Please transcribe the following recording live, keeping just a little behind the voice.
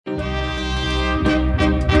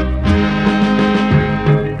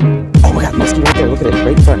Look at it,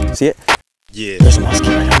 right in front. See it? Yeah. There's a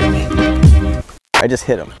muskie right under me. I just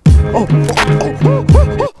hit him. Oh,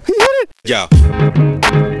 he hit it! Yeah.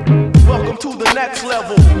 Welcome to the next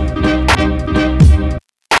level.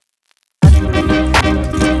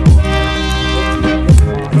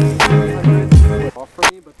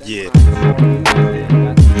 Yeah.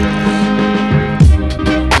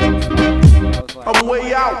 I'm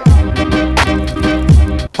way out.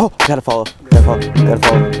 Oh, I gotta follow. I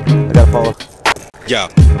gotta follow. Yeah.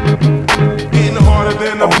 Getting harder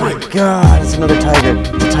than a Oh brick. my god, it's another tiger.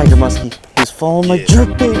 It's a tiger muskie. He's following my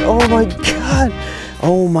jerkbait. Oh my god.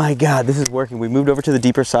 Oh my god, this is working. We moved over to the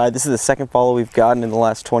deeper side. This is the second follow we've gotten in the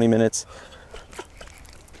last 20 minutes.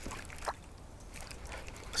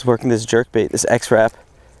 He's working this jerkbait, this X-Wrap.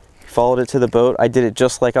 Followed it to the boat. I did it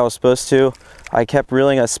just like I was supposed to. I kept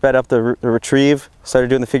reeling, I sped up the retrieve, started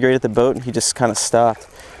doing the figure eight at the boat, and he just kind of stopped.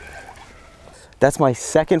 That's my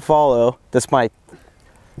second follow. That's my,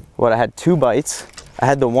 I had 2 bites. I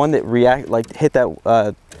had the one that hit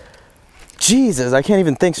that, Jesus, I can't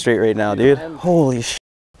even think straight right now, dude. Holy shit.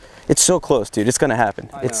 It's so close, dude. It's gonna happen.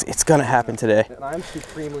 It's gonna happen today. And I'm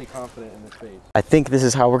supremely confident in this bait. I think this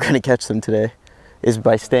is how we're gonna catch them today, is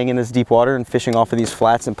by staying in this deep water and fishing off of these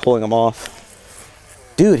flats and pulling them off.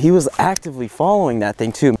 Dude, he was actively following that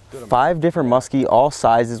thing too. 5 different muskie, all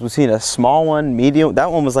sizes. We've seen a small one, medium.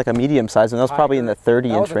 That one was like a medium size, and that was probably in the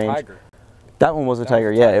 30-inch range. That one was a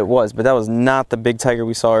tiger, yeah, it was, but that was not the big tiger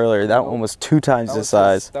we saw earlier. That one was 2 times the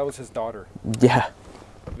size. That was his daughter. Yeah.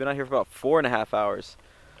 We've been out here for about 4.5 hours.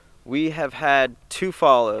 We have had 2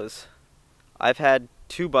 follows. I've had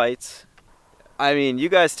 2 bites. I mean, you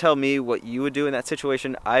guys tell me what you would do in that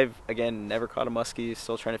situation. I've, again, never caught a muskie,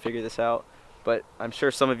 still trying to figure this out. But I'm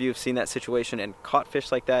sure some of you have seen that situation and caught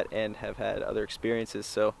fish like that and have had other experiences.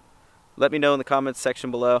 So let me know in the comments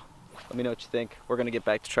section below. Let me know what you think. We're going to get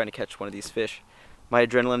back to trying to catch one of these fish. My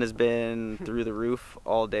adrenaline has been through the roof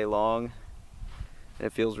all day long. And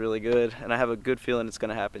it feels really good. And I have a good feeling it's going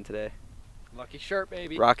to happen today. Lucky shirt,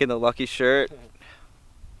 baby. Rocking the lucky shirt.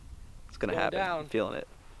 It's going to happen. Down. I'm feeling it.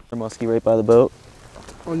 Muskie right by the boat.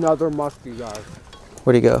 Another muskie, guys.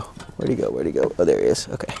 Where'd he go? Where'd he go? Where'd he go? Oh, there he is.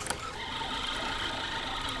 Okay.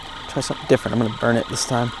 Try something different. I'm going to burn it this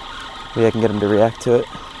time. Maybe I can get him to react to it.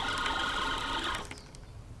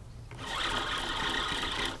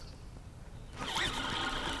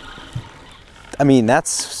 I mean,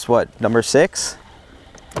 that's what, number 6?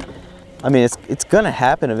 I mean, it's going to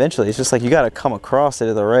happen eventually. It's just like you got to come across it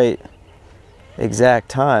at the right exact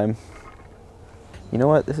time. You know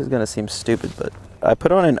what? This is going to seem stupid, but I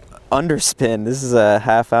put on an underspin. This is a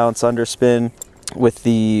 1/2 ounce underspin with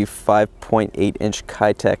the 5.8-inch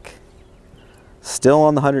Kitech. Still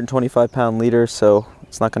on the 125-pound leader, so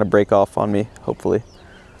it's not going to break off on me, hopefully.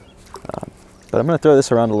 But I'm going to throw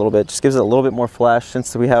this around a little bit. Just gives it a little bit more flash.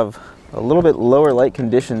 Since we have a little bit lower light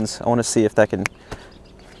conditions, I want to see if that can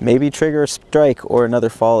maybe trigger a strike or another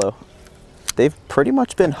follow. They've pretty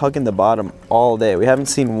much been hugging the bottom all day. We haven't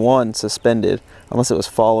seen one suspended unless it was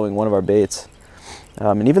following one of our baits.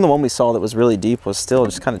 And even the one we saw that was really deep was still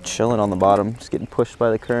just kind of chilling on the bottom, just getting pushed by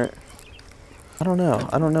the current. I don't know.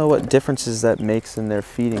 I don't know what differences that makes in their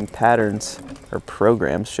feeding patterns, or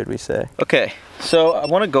programs, should we say. Okay, so I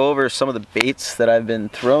want to go over some of the baits that I've been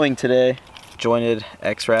throwing today. Jointed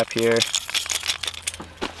X-Wrap here.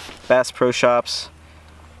 Bass Pro Shops.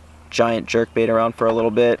 Giant jerkbait around for a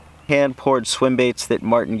little bit. Hand poured swim baits that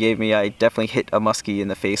Martin gave me. I definitely hit a muskie in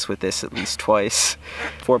the face with this at least twice.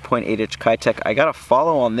 4.8-inch Kitech. I got a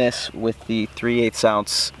follow on this with the 3/8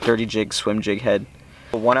 ounce dirty jig swim jig head.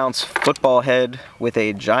 A 1 ounce football head with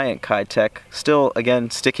a giant Kitech. Still,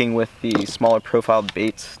 again, sticking with the smaller profile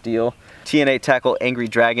baits deal. TNA tackle Angry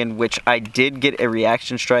Dragon, which I did get a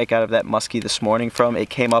reaction strike out of that muskie this morning from. It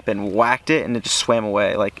came up and whacked it and it just swam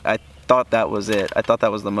away. Like, I thought that was it. I thought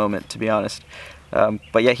that was the moment, to be honest.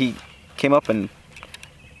 But yeah, he came up and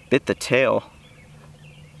bit the tail.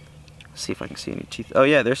 Let's see if I can see any teeth. Oh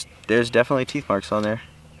yeah, there's definitely teeth marks on there.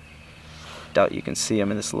 Doubt you can see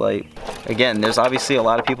them in this light. Again, there's obviously a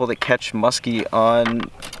lot of people that catch muskie on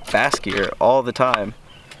bass gear all the time.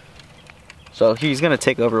 So he's gonna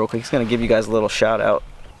take over real quick. He's gonna give you guys a little shout out.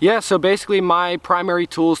 Yeah, so basically my primary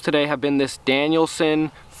tools today have been this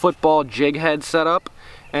Danielson football jig head setup.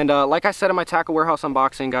 And like I said in my Tackle Warehouse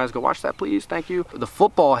unboxing, guys, go watch that please, thank you. The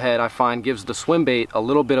football head, I find, gives the swim bait a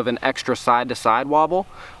little bit of an extra side-to-side wobble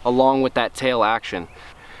along with that tail action.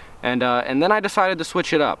 And then I decided to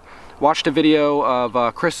switch it up. Watched a video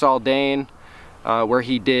of Chris Zaldain where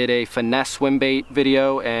he did a finesse swim bait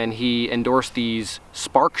video, and he endorsed these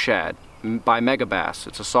Spark Shad by Mega Bass.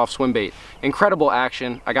 It's a soft swim bait. Incredible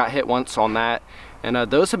action. I got hit once on that. And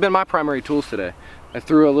those have been my primary tools today. I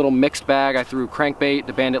threw a little mixed bag. I threw crankbait,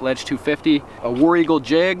 the Bandit Ledge 250, a War Eagle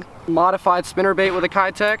jig, modified spinnerbait with a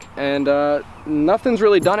Kitech, and nothing's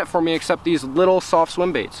really done it for me except these little soft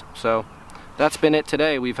swim baits. So that's been it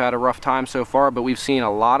today. We've had a rough time so far, but we've seen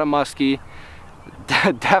a lot of muskie.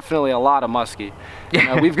 Definitely a lot of muskie.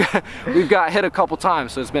 We've got hit a couple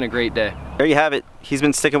times, so it's been a great day. There you have it. He's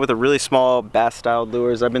been sticking with the really small bass-styled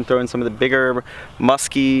lures. I've been throwing some of the bigger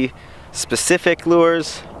muskie specific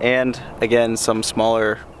lures, and again some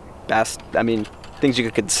smaller bass, things you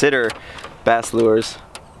could consider bass lures.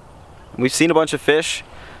 We've seen a bunch of fish.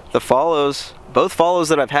 The follows, both follows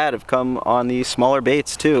that I've had have come on these smaller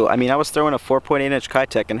baits too. I was throwing a 4.8-inch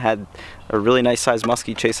Kitech and had a really nice sized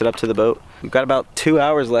muskie chase it up to the boat. We've got about 2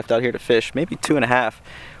 hours left out here to fish, maybe 2.5.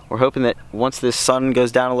 We're hoping that once this sun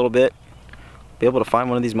goes down a little bit, we'll be able to find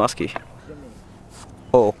one of these muskie.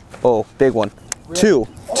 Oh, big one. Two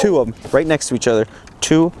of them right next to each other.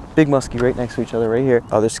 Two big muskie right next to each other right here.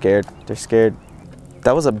 Oh, they're scared. They're scared.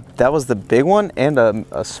 That was the big one and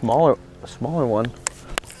a smaller one.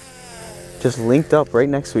 Just linked up right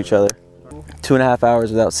next to each other. 2.5 hours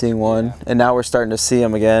without seeing one, and now we're starting to see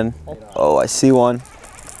them again. Oh, I see one.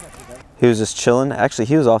 He was just chilling. Actually,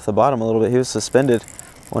 he was off the bottom a little bit. He was suspended.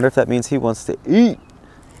 Wonder if that means he wants to eat.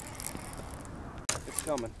 It's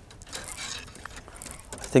coming.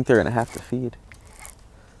 I think they're gonna have to feed.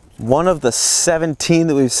 One of the 17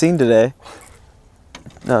 that we've seen today.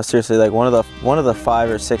 No, seriously, like one of the 5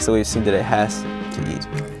 or 6 that we've seen today has to eat.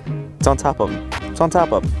 It's on top of him. It's on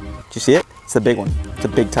top of him. Do you see it? It's the big one. It's a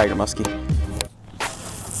big tiger muskie.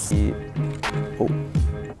 Oh,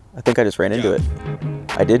 I think I just ran into it.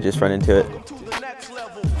 I did just run into it.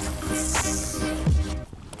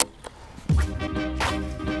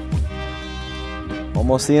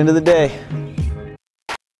 Almost the end of the day.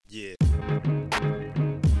 Yeah.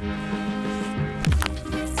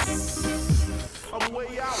 I'm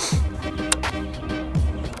way out.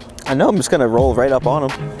 I know I'm just gonna roll right up on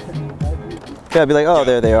them. Yeah, I'd be like, oh,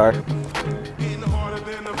 there they are.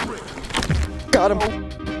 Got him.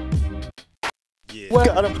 Yeah.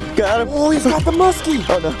 Got him. Oh, he's got the muskie.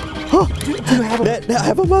 Oh no. Oh, I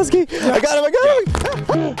have a muskie. I got him.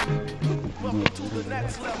 Welcome to the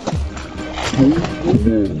next level.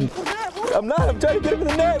 I'm trying to get him in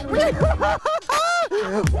the net. Woo,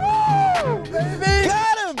 baby.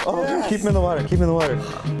 Got him. Oh, yes. Keep him in the water. Keep him in the water.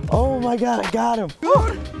 Oh my God, I got him.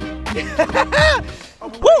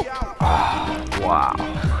 Wow.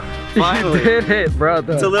 Finally. You did it,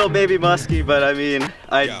 brother. It's a little baby muskie, but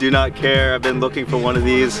I do not care. I've been looking for one of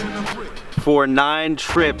these for 9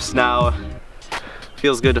 trips now.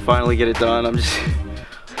 Feels good to finally get it done. I'm just...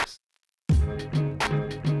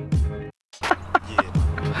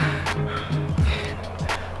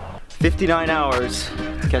 59 hours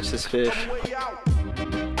to catch this fish.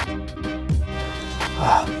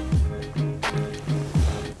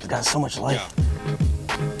 It's got so much life.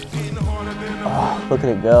 Oh, look at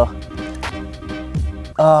it go.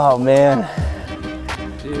 Oh man.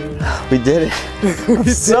 Dude. We did it. I'm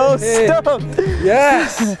so stoked.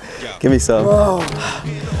 Yes. Give me some. Oh.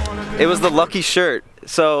 It was the lucky shirt.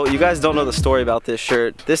 So you guys don't know the story about this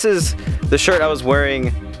shirt. This is the shirt I was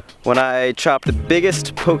wearing when I chopped the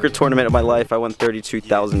biggest poker tournament of my life. I won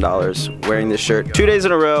 $32,000 wearing this shirt. 2 days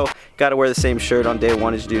in a row, got to wear the same shirt on day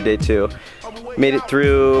 1 as you do day 2. Made it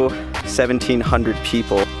through 1,700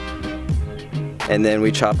 people. And then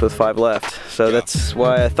we chopped with 5 left. So that's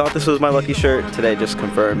why I thought this was my lucky shirt. Today just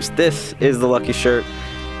confirms this is the lucky shirt.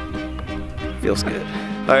 Feels good.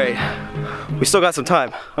 All right, we still got some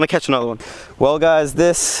time. I'm gonna catch another one. Well guys,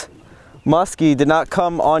 this muskie did not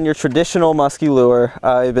come on your traditional muskie lure.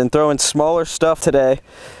 I've been throwing smaller stuff today,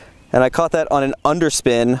 and I caught that on an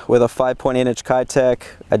underspin with a 5.8-inch Kitech.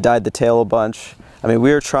 I dyed the tail a bunch. We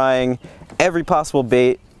were trying every possible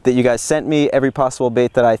bait that you guys sent me, every possible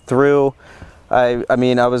bait that I threw. I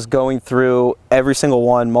was going through every single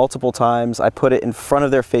one multiple times. I put it in front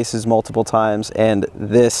of their faces multiple times, and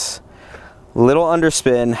this little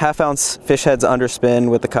underspin, half-ounce fish heads underspin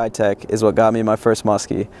with the Kitech is what got me my first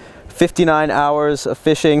muskie. 59 hours of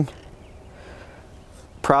fishing,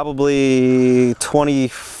 probably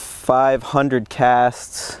 2,500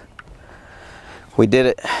 casts. We did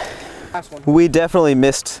it. We definitely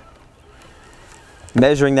missed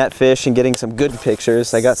measuring that fish and getting some good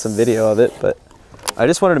pictures. I got some video of it, but I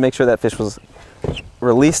just wanted to make sure that fish was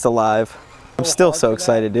released alive. I'm still so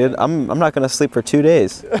excited, dude. I'm not gonna sleep for 2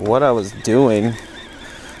 days. What I was doing,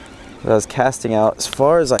 I was casting out as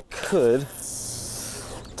far as I could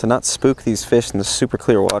to not spook these fish in the super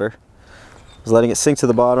clear water. I was letting it sink to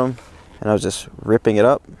the bottom and I was just ripping it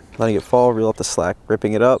up, letting it fall, reel up the slack,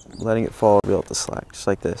 ripping it up, letting it fall, reel up the slack, just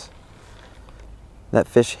like this. That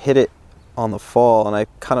fish hit it on the fall, and I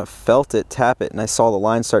kind of felt it tap it, and I saw the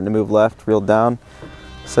line starting to move left, reeled down,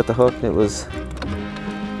 set the hook, and it was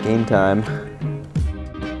game time.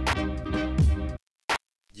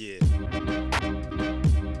 Yeah.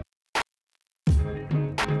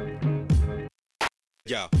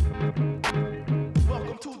 Yeah.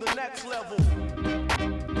 Welcome to the next level.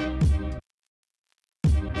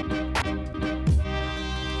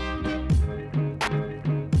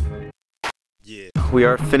 Yeah. We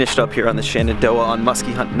are finished up here on the Shenandoah on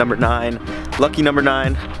Muskie hunt number 9. Lucky number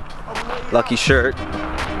 9, lucky shirt,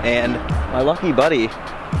 and my lucky buddy,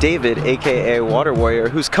 David, aka Water Warrior,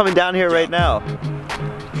 who's coming down here right now.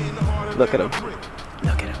 Look at him.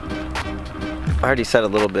 Look at him. I already said a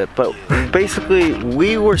little bit, but basically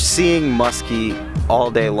we were seeing muskie all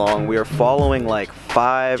day long. We were following like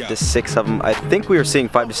 5 to 6 of them. I think we were seeing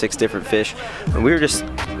 5 to 6 different fish, and we were just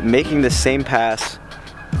making the same pass,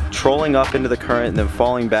 trolling up into the current and then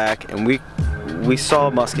falling back, and we saw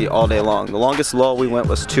muskie all day long. The longest lull we went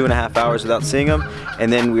was 2.5 hours without seeing them,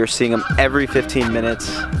 and then we were seeing them every 15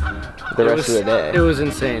 minutes the rest of the day. It was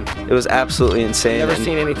insane. It was absolutely insane. I've never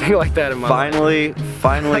seen anything like that in my life.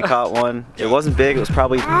 Finally caught one. It wasn't big. It was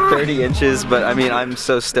probably 30 inches, but I mean, I'm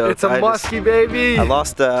so stoked. It's a muskie, baby. I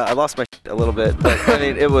lost my a little bit, but I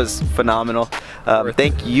mean, it was phenomenal.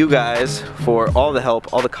 Thank you guys for all the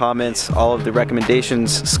help, all the comments, all of the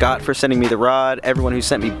recommendations. Scott for sending me the rod, everyone who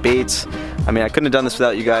sent me baits. I mean, I couldn't have done this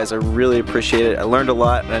without you guys. I really appreciate it. I learned a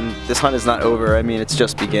lot, and this hunt is not over. I mean, it's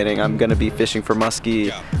just beginning. I'm gonna be fishing for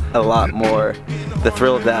muskie a lot more. The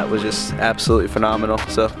thrill of that was just absolutely phenomenal.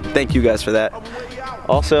 So thank you guys for that.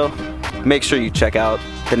 Also, make sure you check out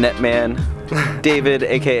the Netman, David,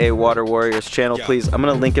 aka Water Warrior's channel, please. I'm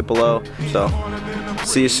gonna link it below. So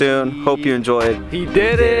see you soon. Hope you enjoyed. He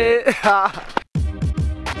did it.